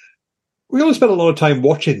 and we always spent a lot of time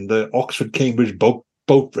watching the Oxford-Cambridge boat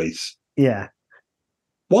race. Yeah.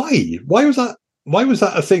 Why? Why was that? Why was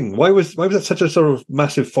that a thing? Why was that such a sort of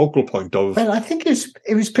massive focal point of? Well, I think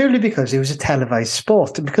it was purely because it was a televised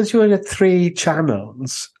sport, and because you were at 3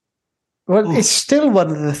 channels. Well, it's still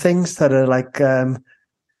one of the things that are like,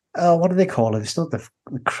 what do they call it? It's not the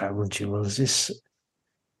crown jewels. It's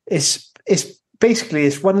basically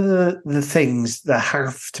one of the things that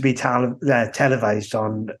have to be televised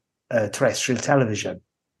on terrestrial television.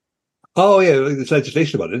 Oh yeah, there's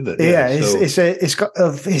legislation about it, isn't it? Yeah, it's got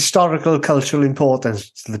of historical, cultural importance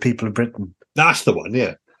to the people of Britain. That's the one,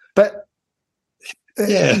 yeah. But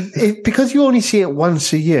because you only see it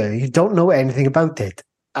once a year, you don't know anything about it.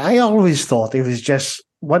 I always thought it was just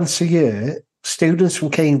once a year, students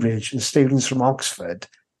from Cambridge and students from Oxford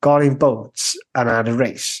got in boats and had a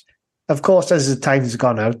race. Of course, as the time's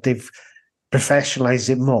gone out, they've professionalised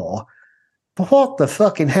it more. But what the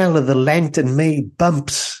fucking hell are the Lent and May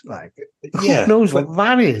bumps? Like, who knows what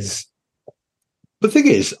that is? The thing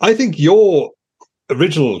is, I think your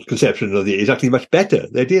original conception of the is actually much better.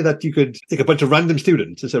 The idea that you could take a bunch of random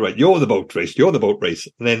students and say, right, you're the boat race,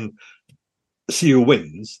 and then see who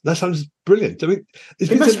wins. That sounds brilliant. I mean,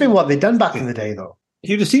 it must have been what they'd done back in the day, though.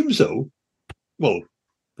 You'd assume so. Well,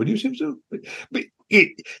 would you assume so? But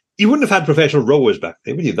you wouldn't have had professional rowers back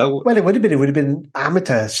then, would you? Well, it would have been. It would have been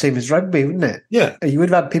amateur, same as rugby, wouldn't it? Yeah. You would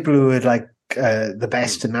have had people who were like the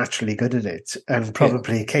best and naturally good at it, and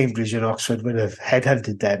probably Cambridge and Oxford would have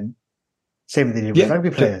headhunted them. Same as they did with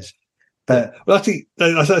rugby players. But well, actually,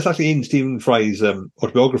 that's actually in Stephen Fry's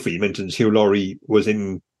autobiography. He mentions Hugh Laurie was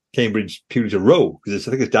in Cambridge purely to row because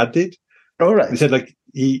I think his dad did. All right. He said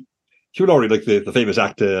Hugh Laurie, like the famous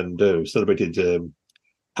actor and celebrated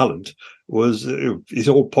talent, was his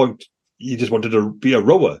whole point. He just wanted to be a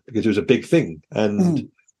rower because it was a big thing, and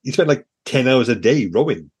he spent like 10 hours a day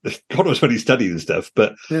rowing. God knows when he studied and stuff.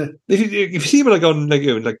 But if you see him on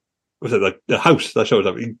what's it, like the House that shows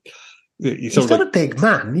up. He's not a big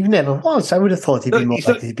man. He never was. I would have thought he'd be more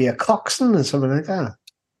likely to be a coxswain or something like that.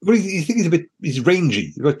 Well, you think he's rangy,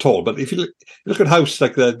 he's a bit tall, but if you look at House,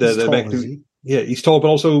 like he's tall, but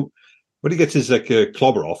also when he gets his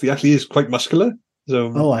clobber off, he actually is quite muscular.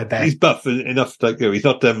 So I bet he's buff enough. He's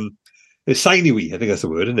not sinewy. I think that's the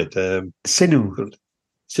word, isn't it? Sinew.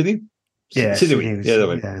 Sinew. Yeah, sinewy.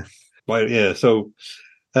 yeah. So,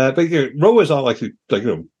 but rowers are like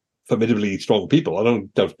formidably strong people. I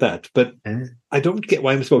don't doubt that, but I don't get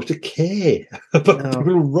why I'm supposed to care about people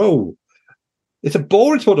who row. It's a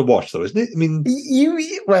boring sport to watch, though, isn't it? I mean, have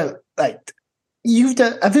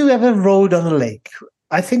you ever rowed on a lake?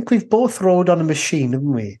 I think we've both rowed on a machine,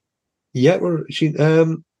 haven't we? Yeah,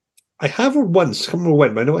 I have rowed once. I can't remember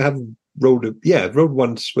when, but I know I haven't rowed. I've rowed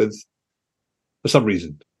once for some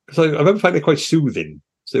reason, because I remember finding it quite soothing.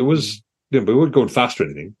 So it was, but we weren't going fast or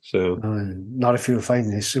anything. So not if you were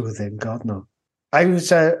finding it soothing, God no. I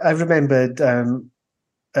remembered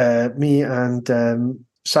me and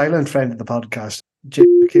silent friend of the podcast, Jim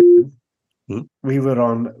McKibben. We were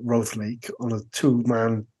on Roath Lake on a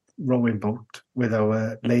 2-man rowing boat with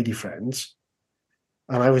our lady friends,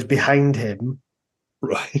 and I was behind him.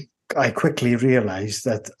 Right. I quickly realised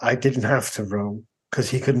that I didn't have to row because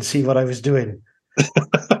he couldn't see what I was doing.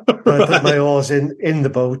 I put my oars in the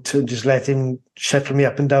boat and just let him shuttle me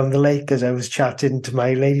up and down the lake as I was chatting to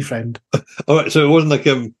my lady friend. All right, so it wasn't like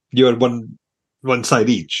you had one side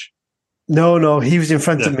each. No, he was in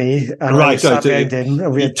front of me, and I was sat behind him,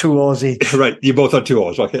 and we had 2 oars each. Right, you both had 2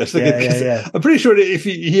 oars. Okay, yeah. I'm pretty sure if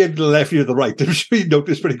he had left you to the right, I'm sure he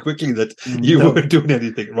noticed pretty quickly that you weren't doing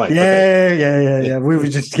anything right. Yeah. We were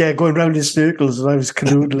just going round in circles, and I was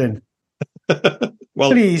canoodling.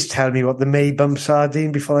 Well, please tell me what the May bumps are,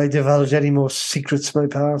 Dean, before I divulge any more secrets of my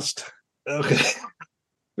past. Okay,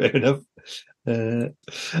 fair enough.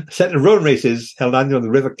 Set of rowing races held annually on the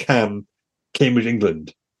River Cam, Cambridge,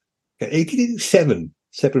 England. 1887,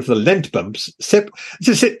 separate from the Lent bumps. This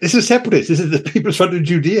is separatist. This is the People's Front of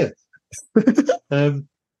Judea.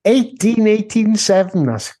 1887.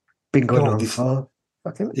 That's been going on for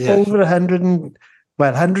over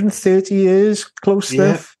 130 years. Close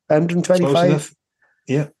enough. 125. Close enough.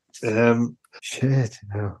 Yeah. Shit.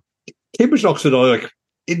 No. Cambridge and Oxford are like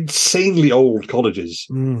insanely old colleges.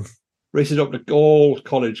 Races up to all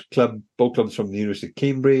college boat clubs from the University of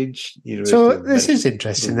Cambridge. This is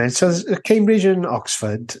interesting then. So Cambridge and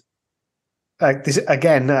Oxford, like this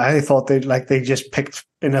again, I thought they just picked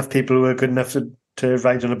enough people who were good enough to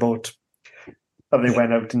ride on a boat, and they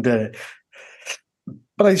went out and did it.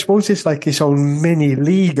 But I suppose it's like its own mini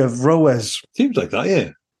league of rowers. Seems like that, yeah.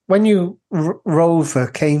 When you row for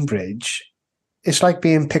Cambridge, it's like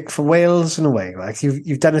being picked for Wales in a way. Like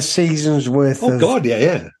you've done a season's worth of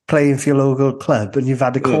playing for your local club, and you've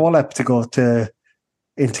had a call up to go to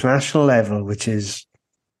international level, which is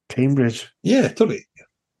Cambridge. Yeah, totally.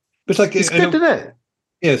 But it's good, isn't it?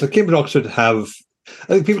 Yeah, so Cambridge and Oxford have, I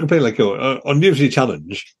think people complain on University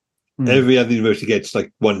Challenge, every other university gets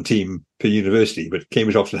like one team per university, but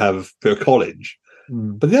Cambridge and Oxford have per college.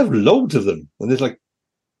 But they have loads of them, and there's like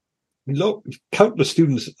countless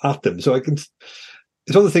students at them. So it's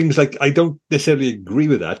one of the things, like, I don't necessarily agree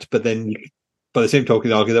with that, but then by the same token,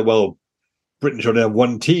 they argue that, well, Britain should have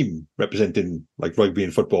one team representing like rugby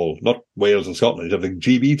and football, not Wales and Scotland. You have a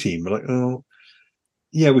GB team. We're like, oh,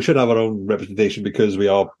 yeah, we should have our own representation because we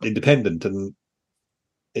are independent. And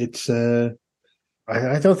it's...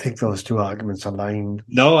 I don't think those two arguments align.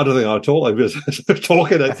 No, I don't think at all. I was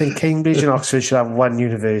talking. I think Cambridge and Oxford should have one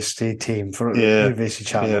university team for University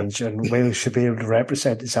Challenge, and Wales should be able to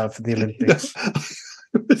represent itself in the Olympics.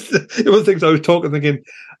 One of the things I was thinking,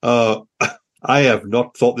 I have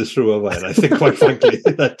not thought this through, have I? And I think, quite frankly,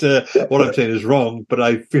 that what I'm saying is wrong, but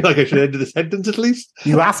I feel like I should end the sentence at least.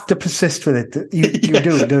 You have to persist with it. You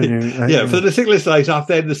do, don't you? Yeah, for the cyclist, I have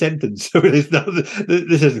to end the sentence. So this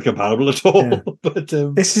isn't comparable at all. Yeah. But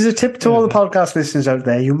this is a tip to all the podcast listeners out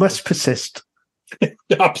there. You must persist.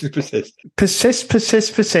 Absolutely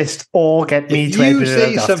persist, or get me to edit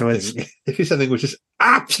it afterwards. If you say something which is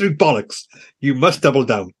absolute bollocks, you must double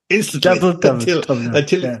down instantly until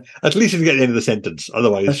at least you get the end of the sentence.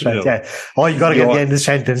 Otherwise, that's right. Yeah. Oh, you got to get the end of the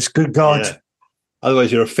sentence. Good God! Yeah.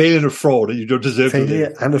 Otherwise, you're a failure and a fraud, and you don't deserve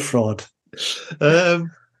failure and a fraud.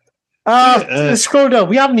 Scroll down.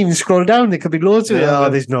 We haven't even scrolled down. There could be loads of it. Oh,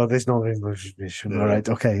 there's no information. All right,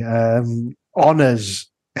 okay. Honours.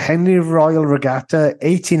 Henry Royal Regatta,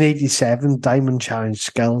 1887 Diamond Challenge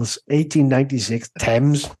Sculls, 1896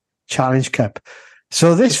 Thames Challenge Cup.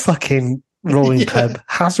 So this fucking rowing club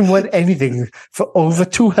hasn't won anything for over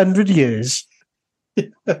 200 years.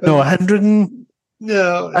 No, 130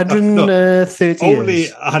 years. Only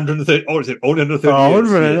 130. Oh, is it only 130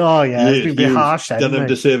 years? Oh, yeah. It's been a bit harsh. Done them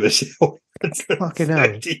disservice. Fucking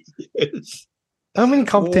hell. Years. How many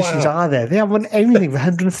competitions are there? They haven't won anything for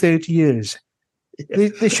 130 years.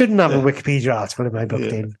 They shouldn't have a Wikipedia article in my book,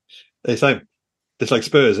 Dean. It's like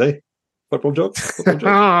Spurs, eh? Football joke?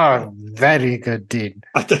 Very good, Dean.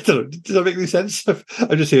 I don't know. Does that make any sense?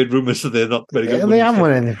 I've just heard rumours that they're not very good. Yeah, they haven't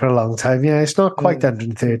won anything for a long time. Yeah, it's not quite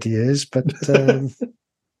 130 years, but don't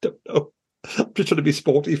know. I'm just trying to be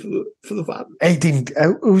sporty for the fan. hey, Dean,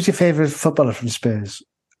 who's your favourite footballer from Spurs?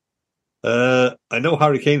 I know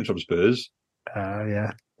Harry Kane's from Spurs.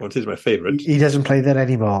 Yeah. What is my favourite? He doesn't play there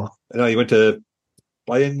anymore. No, he went to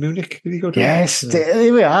Bayern Munich. Did he go to? Yes,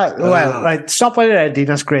 here we are. Well, right, stop while you're there, Dean.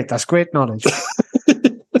 That's great. That's great knowledge.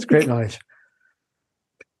 That's great knowledge.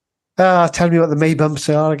 Tell me what the May bumps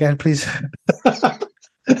are again, please.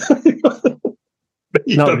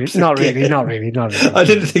 Not really. I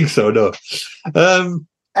didn't think so, no.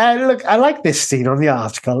 Look, I like this scene on the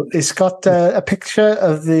article. It's got a picture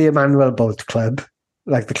of the Emmanuel Boat Club,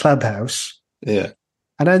 like the clubhouse. Yeah.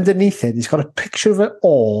 And underneath it, it's got a picture of an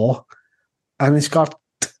oar, and it's got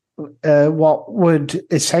what would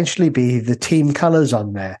essentially be the team colours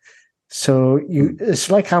on there. So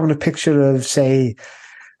it's like having a picture of, say,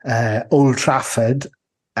 Old Trafford,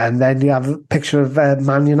 and then you have a picture of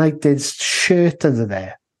Man United's shirt under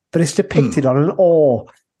there. But it's depicted on an oar.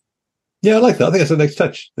 Yeah, I like that. I think that's a nice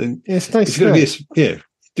touch. It's nice. It's going to be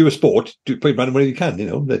do a sport, play random whenever you can. You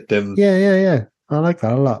know that. Yeah. I like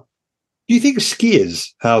that a lot. Do you think skiers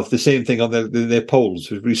have the same thing on their poles?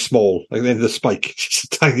 It's really small, like the end of the spike, just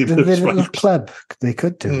a tiny bit of little club. They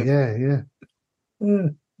could do. Yeah.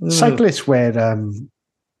 Cyclists wear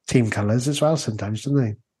team colours as well sometimes, don't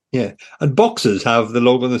they? Yeah, and boxers have the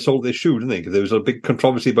logo on the sole of their shoe, don't they? Because there was a big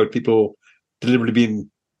controversy about people deliberately being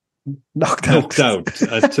knocked out,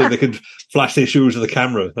 and so they can flash their shoes at the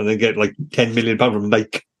camera and then get like £10 million from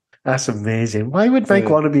Nike. That's amazing. Why would Nike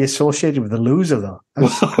want to be associated with the loser, though?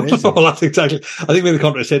 Well, that's exactly. I think maybe the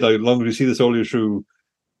contract said, as long as you see the sole of your shoe,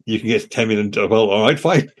 you can get 10 million. Well, all right,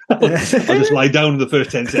 fine. I'll just lie down in the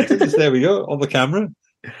first 10 seconds. There we go, on the camera.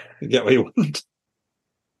 You get what you want.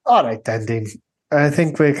 All right, then, Dean. I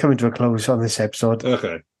think we're coming to a close on this episode.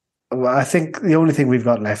 Okay. Well, I think the only thing we've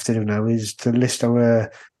got left to do now is to list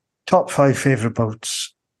our top 5 favourite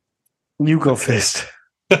boats. You go first.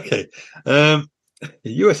 Okay.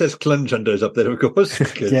 USS Clunge Hunter is up there, of course.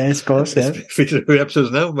 Yes, of course. Yeah. It's featured in 2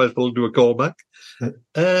 episodes now. Might as well do a callback. What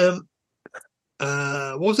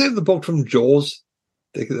was the name of the boat from Jaws?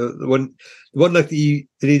 The one like they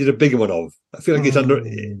needed a bigger one of. I feel like it's under.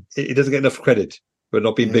 It doesn't get enough credit for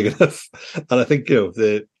not being big enough. And I think it's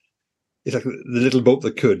like the little boat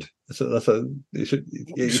that could. You should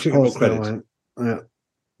get more credit. Yeah.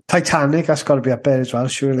 Titanic, that's got to be up there as well,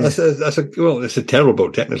 surely. It's a terrible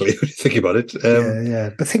boat, technically, when you think about it. Yeah.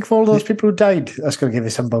 But think of all those people who died. That's going to give you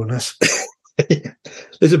some bonus.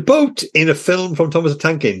 There's a boat in a film from Thomas the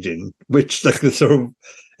Tank Engine, which, like, the sort of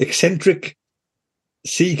eccentric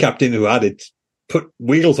sea captain who had it put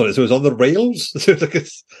wheels on it, so it was on the rails. So it's like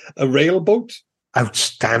a rail boat.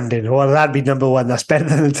 Outstanding. Well, that'd be number 1. That's better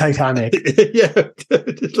than the Titanic. Yeah,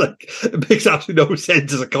 it makes absolutely no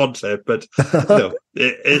sense as a concept, but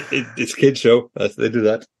it's a kids' show. They do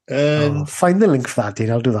that. Find the link for that,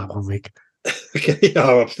 Dean. I'll do that one week. Okay, yeah,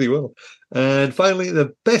 I absolutely will. And finally,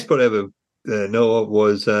 the best boat ever, Noah,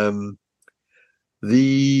 was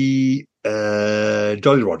the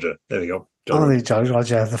Jolly Roger. There we go. The Jolly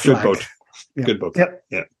Roger, the flag. Good boat. Yeah. Good boat. Yep.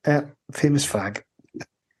 Yeah. Famous flag.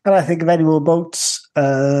 And I think of any more boats.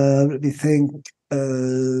 Let me think. Let's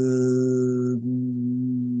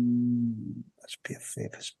be a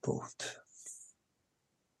famous boat.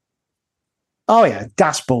 Oh yeah,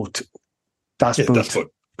 Das Boot. Das Boot.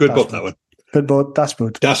 Good boat, that one. Good boat, Das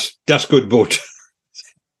Boot. Das good boat.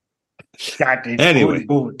 Anyway. Good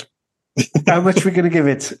boat. How much are we going to give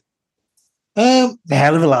it? A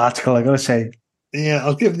hell of an article, I got to say. Yeah,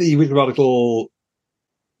 I'll give the weekly article.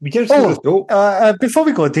 Before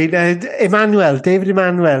we go, Dean, David Emmanuel,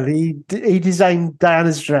 he designed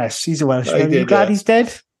Diana's dress. He's a Welshman. Are you glad he's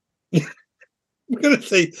dead? I'm going to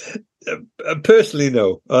say, personally,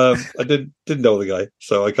 no. I didn't know the guy,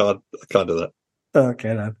 so I can't do that.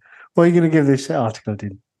 Okay, then. What are you going to give this article,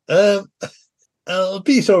 Dean? I'll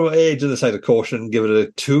be sort of edge on the side of caution, give it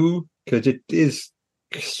a 2, because it is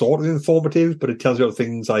sort of informative, but it tells you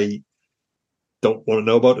things I don't want to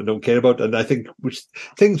know about and don't care about, and I think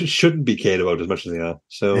things which shouldn't be cared about as much as they are.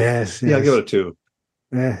 So yes. I'll give it a 2.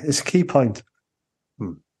 Yeah, it's a key point.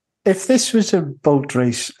 If this was a boat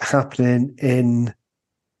race happening in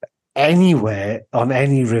anywhere on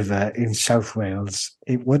any river in South Wales,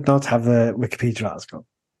 it would not have a Wikipedia article.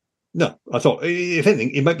 No, I thought, if anything,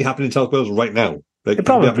 it might be happening in South Wales right now. Like, it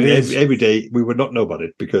probably is. Every day we would not know about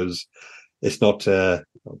it because it's not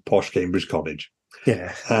posh Cambridge College.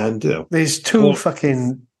 Yeah. And, there's two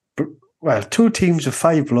teams of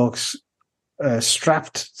 5 blokes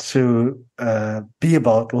strapped to beer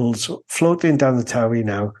bottles floating down the Towie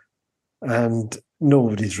now, and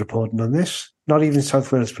nobody's reporting on this. Not even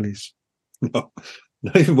South Wales Police. No,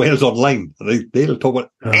 not even Wales Online. They'll talk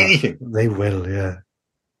about anything. They will, yeah.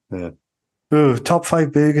 Yeah. Oh, top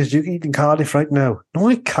 5 burgers you can eat in Cardiff right now. No,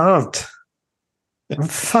 I can't. I'm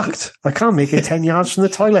fucked. I can't make it 10 yards from the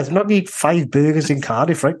toilet. I'm not going to eat 5 burgers in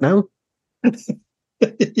Cardiff right now.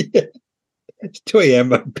 Yeah. It's 2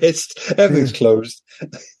 a.m. I'm pissed. Everything's closed.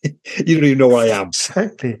 You don't even know where I am.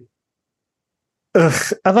 Exactly.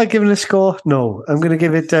 Have I given a score? No. I'm going to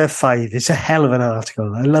give it 5. It's a hell of an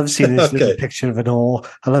article. I love seeing this little picture of an oar.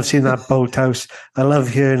 I love seeing that boathouse. I love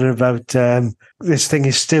hearing about this thing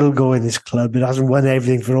is still going, this club. It hasn't won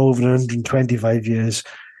everything for over 125 years.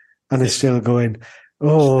 And it's still going.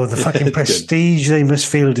 Oh, the fucking prestige they must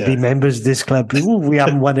feel to be members of this club. Ooh, we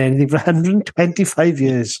haven't won anything for 125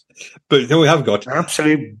 years. But we have got.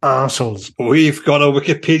 Absolute arseholes. We've got a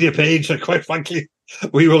Wikipedia page, and quite frankly,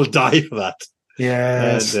 we will die for that.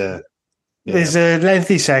 Yes. And, There's a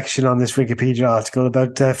lengthy section on this Wikipedia article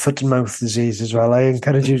about foot and mouth disease as well. I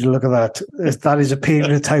encourage you to look at that. That is a period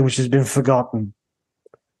of time which has been forgotten.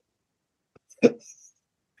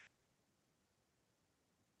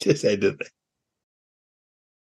 Just ended it.